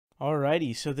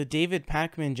Alrighty, so the David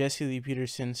Pakman Jesse Lee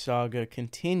Peterson saga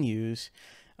continues.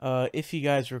 If you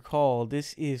guys recall,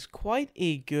 this is quite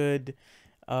a good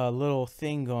little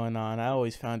thing going on. I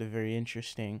always found it very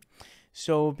interesting.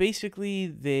 So basically,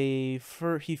 David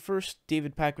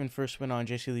Pakman first went on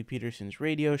Jesse Lee Peterson's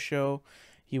radio show.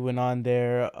 He went on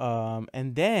there,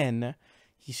 and then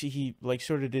he like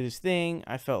sort of did his thing.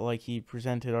 I felt like he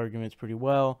presented arguments pretty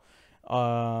well.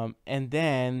 And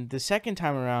then the second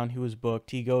time around he was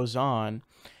booked, he goes on,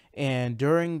 and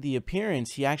during the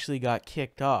appearance, he actually got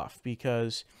kicked off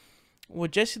because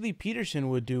what Jesse Lee Peterson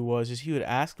would do is he would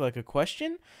ask like a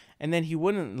question, and then he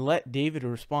wouldn't let David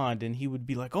respond, and he would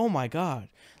be like, "Oh my God,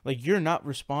 like you're not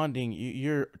responding,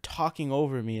 you're talking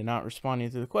over me and not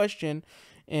responding to the question,"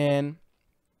 and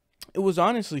it was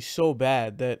honestly so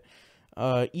bad that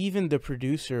even the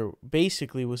producer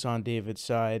basically was on David's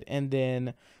side, and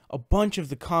then a bunch of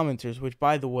the commenters, which,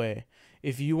 by the way,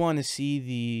 if you want to see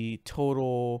the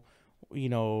total,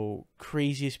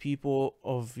 craziest people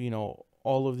of,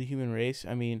 all of the human race,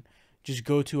 I mean, just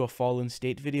go to a Fallen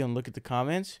State video and look at the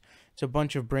comments. It's a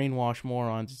bunch of brainwashed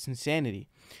morons. It's insanity.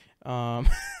 Um,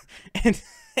 and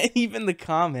even the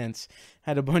comments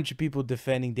had a bunch of people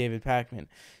defending David Pakman.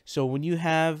 So when you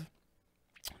have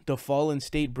the Fallen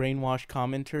State brainwashed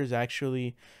commenters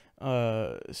actually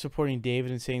supporting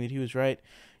David and saying that he was right,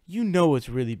 it's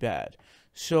really bad.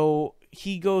 So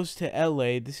he goes to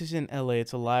LA. This is in LA.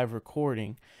 It's a live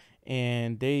recording.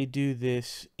 And they do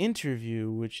this interview,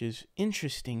 which is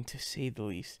interesting to say the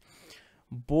least.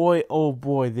 Boy, oh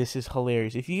boy, this is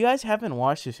hilarious. If you guys haven't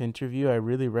watched this interview, I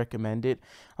really recommend it.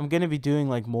 I'm going to be doing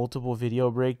like multiple video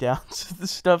breakdowns of the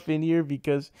stuff in here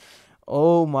because,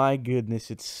 oh my goodness,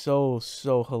 it's so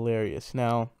hilarious.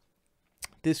 Now,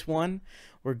 this one,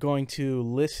 we're going to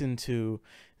listen to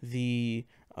the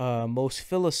most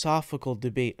philosophical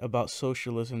debate about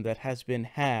socialism that has been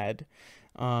had,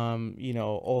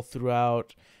 all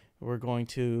throughout. We're going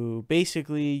to,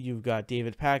 basically, you've got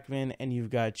David Pakman and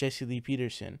you've got Jesse Lee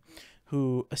Peterson,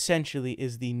 who essentially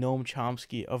is the Noam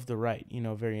Chomsky of the right,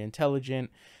 very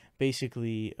intelligent,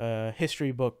 basically a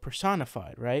history book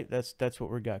personified, right? That's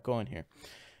what we got going here.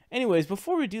 Anyways,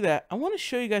 before we do that, I want to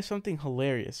show you guys something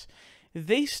hilarious.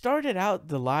 They started out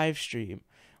the live stream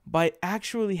by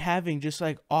actually having just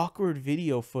like awkward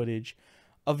video footage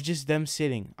of just them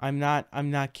sitting. I'm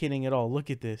not kidding at all.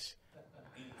 Look at this.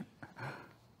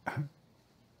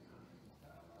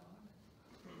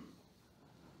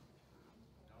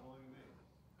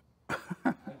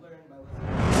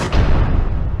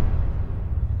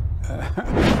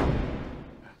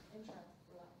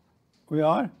 We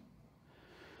are?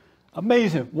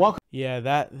 Amazing. Welcome. Yeah,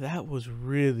 that was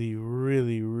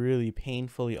really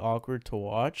painfully awkward to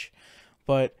watch.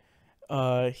 But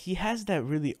he has that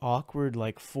really awkward,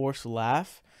 like, forced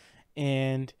laugh.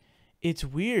 And it's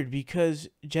weird because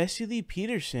Jesse Lee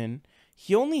Peterson,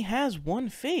 he only has one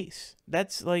face.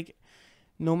 That's like,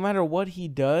 no matter what he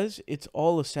does, it's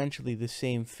all essentially the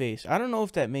same face. I don't know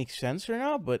if that makes sense or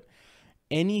not, but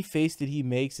any face that he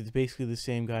makes, it's basically the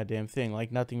same goddamn thing.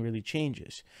 Like, nothing really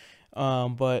changes.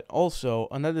 But also,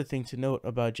 another thing to note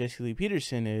about Jesse Lee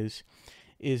Peterson is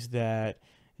that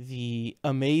the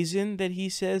amazing that he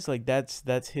says, like,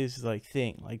 that's his, like,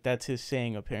 thing. Like, that's his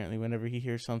saying, apparently. Whenever he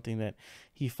hears something that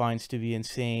he finds to be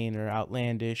insane or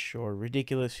outlandish or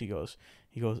ridiculous, he goes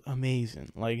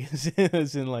amazing. Like,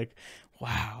 as in, like,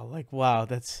 wow,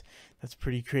 that's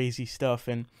pretty crazy stuff.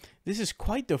 And this is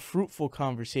quite the fruitful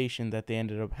conversation that they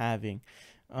ended up having.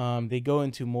 They go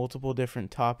into multiple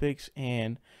different topics,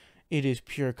 and it is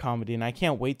pure comedy. And I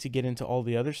can't wait to get into all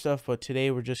the other stuff, but today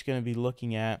we're just going to be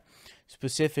looking at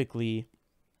specifically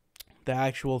the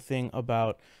actual thing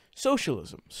about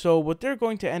socialism. So what they're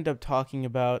going to end up talking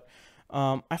about,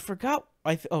 I forgot,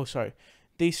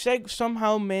 they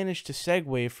somehow managed to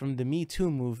segue from the Me Too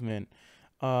movement,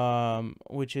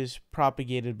 which is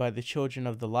propagated by the children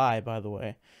of the lie, by the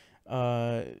way.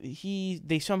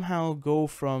 They somehow go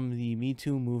from the Me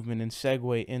Too movement and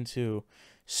segue into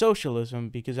socialism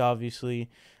because obviously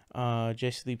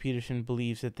Jesse Lee Peterson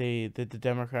believes that the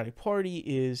Democratic Party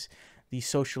is the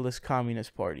Socialist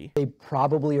Communist Party. They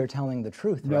probably are telling the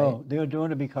truth, right? No, they're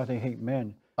doing it because they hate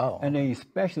men. Oh. And they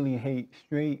especially hate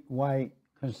straight, white,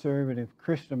 conservative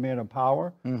Christian men of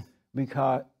power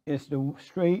because it's the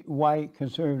straight, white,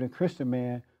 conservative Christian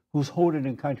man who's holding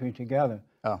the country together.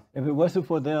 Oh. If it wasn't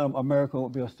for them, America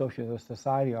would be a socialist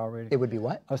society already. It would be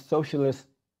what? A socialist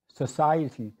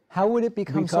society. How would it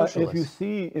become because socialist?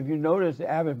 if you notice, the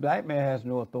average black man has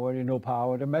no authority, no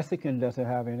power. The Mexican doesn't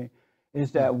have any.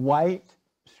 It's that white,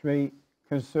 straight,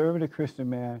 conservative Christian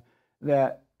man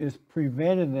that is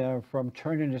preventing them from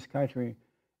turning this country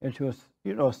into a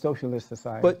a socialist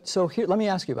society. But so here, let me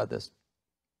ask you about this.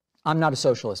 I'm not a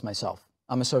socialist myself.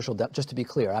 I'm a just to be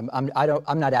clear, I'm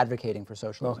not advocating for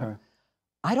socialism. Okay.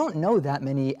 I don't know that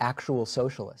many actual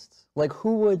socialists. Like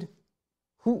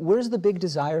where's the big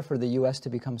desire for the U.S. to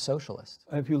become socialist?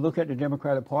 If you look at the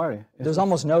Democratic Party, there's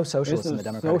almost no socialists in the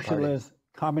Democratic Party. It's a socialist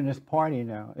communist party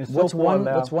now. It's What's so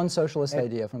one socialist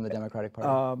idea from the Democratic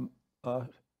Party?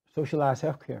 Socialized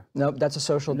healthcare. No, that's a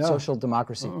social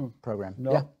democracy program.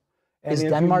 No. Yeah. Is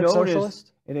Denmark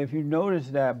socialist? And if you notice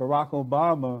that Barack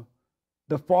Obama,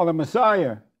 the fallen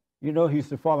messiah, he's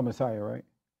the fallen messiah, right?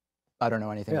 I don't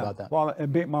know anything about that.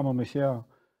 And Big Mama Michelle,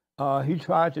 he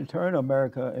tried to turn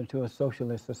America into a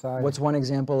socialist society. What's one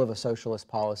example of a socialist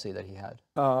policy that he had?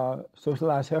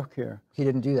 Socialized healthcare. He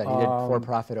didn't do that. He did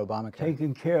for-profit Obamacare.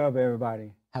 Taking care of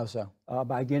everybody. How so?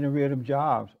 By getting rid of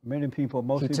jobs. Most people.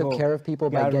 He took care of people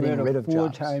by getting rid of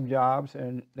full-time jobs,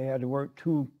 and they had to work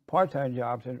 2 part-time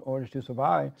jobs in order to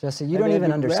survive. Jesse, you don't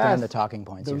even understand the talking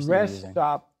points you're using. The rest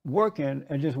stopped working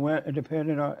and just went and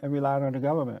depended on and relied on the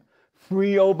government.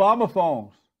 Free Obama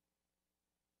phones.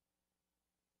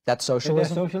 That's socialism? Is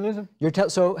that socialism?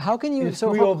 So how can you...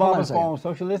 Free Obama phones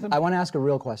socialism? I want to ask a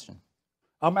real question.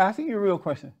 I'm asking you a real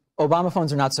question. Obama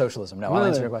phones are not socialism. No, really? I'll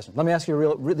answer your question. Let me ask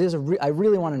you I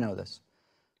really want to know this.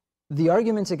 The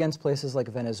arguments against places like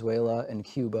Venezuela and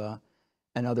Cuba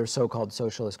and other so-called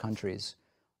socialist countries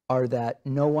are that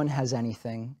no one has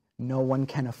anything, no one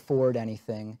can afford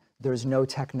anything, there's no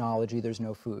technology, there's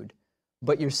no food.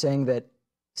 But you're saying that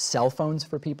cell phones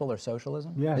for people are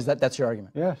socialism? Yes. That's your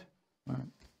argument? Yes. All right.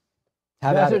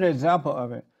 That's an example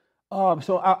of it.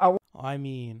 I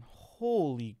mean,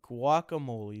 holy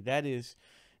guacamole. That is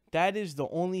the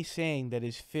only saying that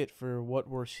is fit for what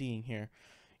we're seeing here.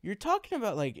 You're talking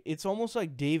about, like, it's almost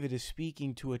like David is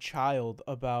speaking to a child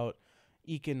about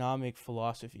economic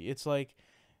philosophy. It's like,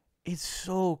 it's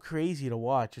so crazy to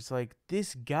watch. It's like,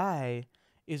 this guy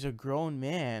is a grown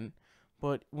man,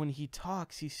 but when he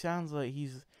talks, he sounds like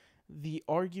the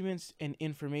arguments and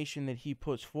information that he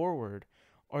puts forward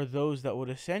are those that would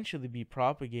essentially be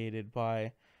propagated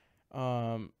by,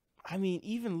 I mean,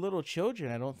 even little children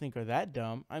I don't think are that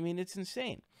dumb. I mean, it's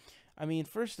insane. I mean,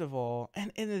 first of all,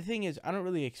 and the thing is, I don't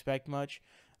really expect much.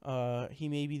 He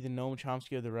may be the Noam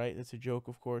Chomsky of the right. That's a joke,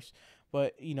 of course.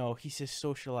 But, he says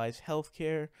socialized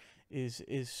healthcare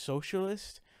is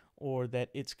socialist, or that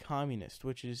it's communist,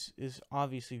 which is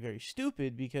obviously very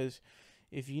stupid, because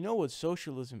if you know what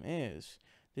socialism is,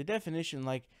 the definition,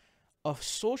 like, a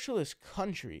socialist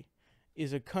country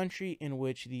is a country in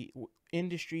which the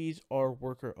industries are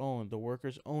worker-owned. The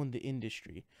workers own the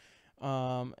industry.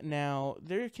 Now,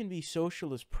 there can be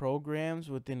socialist programs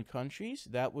within countries.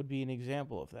 That would be an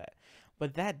example of that.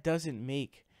 But that doesn't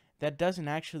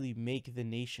actually make the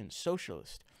nation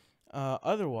socialist.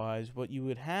 Otherwise, what you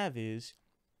would have is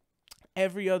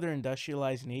every other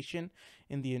industrialized nation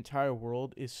in the entire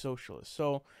world is socialist.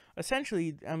 So,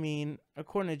 essentially, I mean,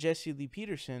 according to Jesse Lee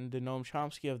Peterson, the Noam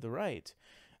Chomsky of the right,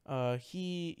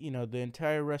 the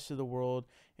entire rest of the world,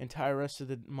 entire rest of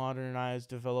the modernized,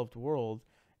 developed world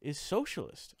is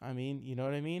socialist. I mean, you know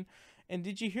what I mean? And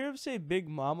did you hear him say Big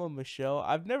Mama Michelle?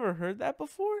 I've never heard that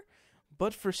before,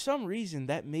 but for some reason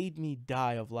that made me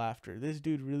die of laughter. This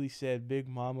dude really said Big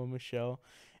Mama Michelle,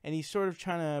 and he's sort of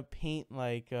trying to paint,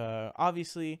 like,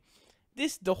 obviously,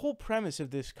 the whole premise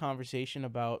of this conversation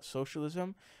about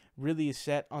socialism really is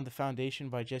set on the foundation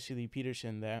by Jesse Lee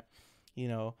Peterson that,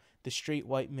 the straight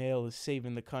white male is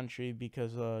saving the country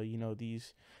because,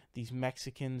 these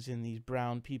Mexicans and these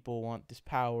brown people want this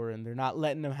power, and they're not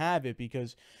letting them have it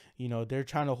because, they're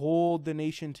trying to hold the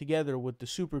nation together with the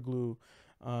super glue.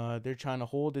 They're trying to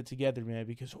hold it together, man,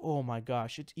 because, oh my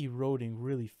gosh, it's eroding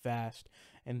really fast,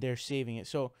 and they're saving it.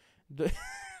 So the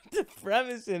the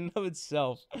premise in of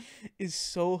itself is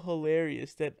so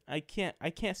hilarious that I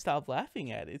can't stop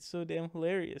laughing at it. It's so damn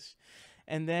hilarious.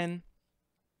 And then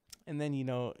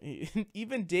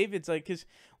even David's like, because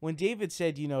when David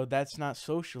said, that's not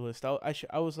socialist, I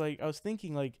was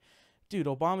thinking, like, dude,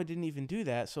 Obama didn't even do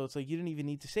that, so it's like you didn't even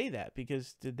need to say that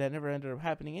because that never ended up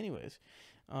happening anyways.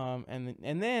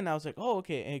 And then I was like, oh,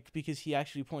 okay, because he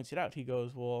actually points it out. He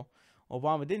goes, well,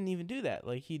 Obama didn't even do that.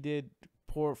 Like, he did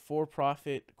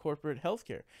for-profit corporate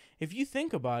healthcare. If you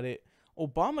think about it,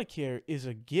 Obamacare is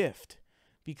a gift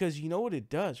because you know what it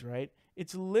does, right?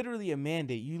 It's literally a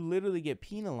mandate. You literally get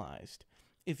penalized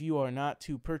if you are not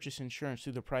to purchase insurance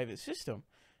through the private system.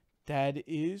 That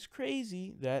is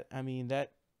crazy. That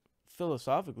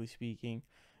philosophically speaking,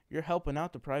 you're helping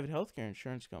out the private healthcare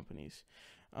insurance companies.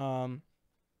 And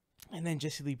then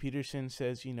Jesse Lee Peterson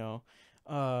says,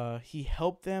 he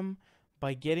helped them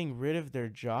by getting rid of their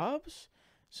jobs.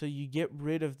 So you get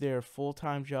rid of their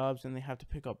full-time jobs and they have to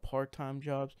pick up part-time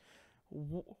jobs.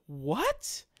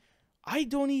 What? I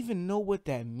don't even know what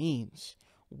that means.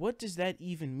 What does that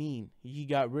even mean? He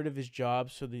got rid of his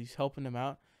job so that he's helping them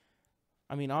out.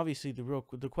 I mean, obviously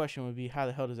the question would be, how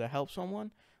the hell does that help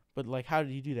someone? But like, how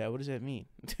did he do that? What does that mean?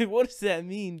 Dude, what does that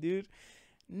mean, dude?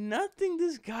 Nothing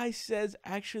this guy says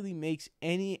actually makes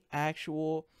any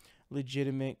actual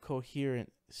legitimate,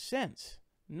 coherent sense.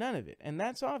 None of it. And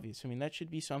that's obvious. I mean, that should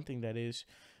be something that is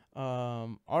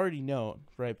already known,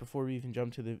 right, before we even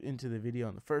jump into the video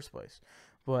in the first place.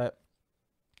 But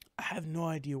I have no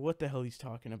idea what the hell he's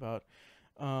talking about.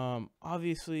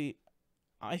 Obviously,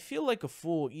 I feel like a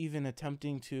fool even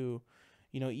attempting to,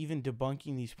 even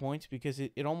debunking these points, because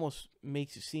it almost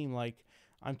makes it seem like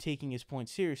I'm taking his point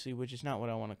seriously, which is not what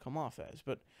I want to come off as.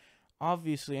 But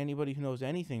obviously, anybody who knows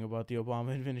anything about the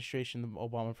Obama administration, the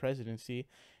Obama presidency,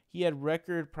 he had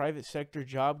record private sector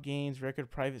job gains, record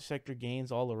private sector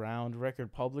gains all around,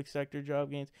 record public sector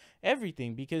job gains,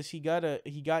 everything, because he got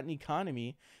an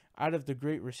economy out of the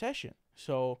Great Recession.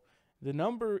 So the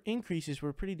number increases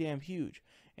were pretty damn huge,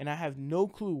 and I have no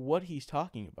clue what he's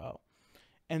talking about.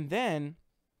 And then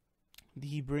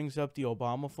he brings up the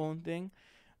Obama phone thing,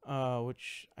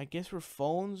 which I guess were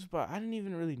phones, but I didn't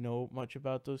even really know much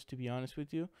about those, to be honest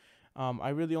with you. I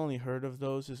really only heard of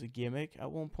those as a gimmick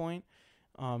at one point,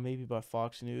 maybe by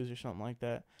Fox News or something like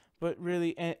that. But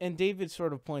really, and David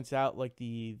sort of points out like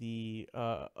the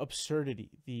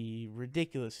absurdity, the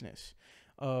ridiculousness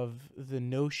of the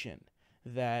notion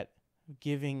that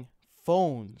giving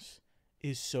phones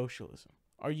is socialism.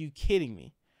 Are you kidding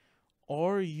me?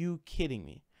 Are you kidding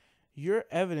me? Your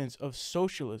evidence of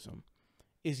socialism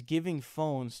is giving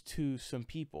phones to some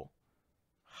people.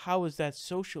 How is that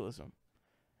socialism?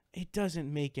 It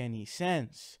doesn't make any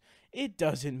sense. It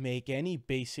doesn't make any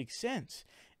basic sense.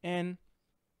 And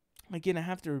again, I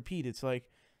have to repeat, it's like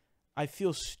I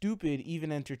feel stupid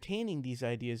even entertaining these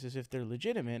ideas as if they're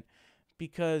legitimate,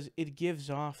 because it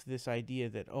gives off this idea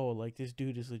that, oh, like this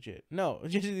dude is legit. No,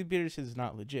 Jesse Peterson is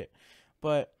not legit.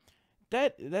 But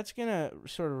that's gonna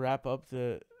sort of wrap up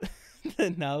the the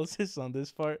analysis on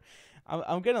this part.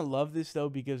 I'm gonna love this though,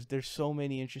 because there's so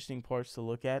many interesting parts to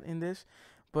look at in this.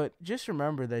 But just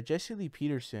remember that Jesse Lee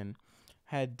Peterson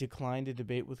had declined a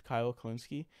debate with Kyle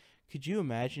Klinsky. Could you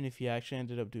imagine if he actually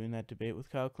ended up doing that debate with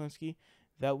Kyle Klinsky?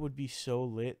 That would be so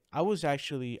lit. I was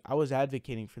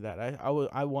advocating for that.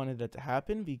 I wanted that to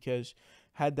happen, because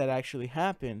had that actually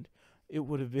happened, it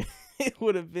would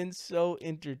have been so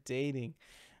entertaining.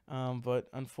 But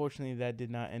unfortunately, that did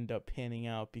not end up panning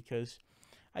out, because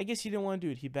I guess he didn't want to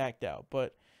do it. He backed out.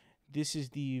 But this is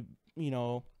the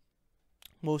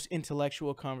most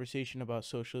intellectual conversation about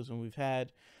socialism we've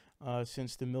had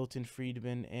since the Milton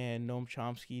Friedman and Noam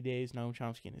Chomsky days, Noam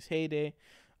Chomsky in his heyday,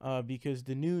 because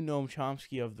the new Noam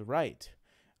Chomsky of the right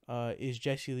is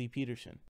Jesse Lee Peterson.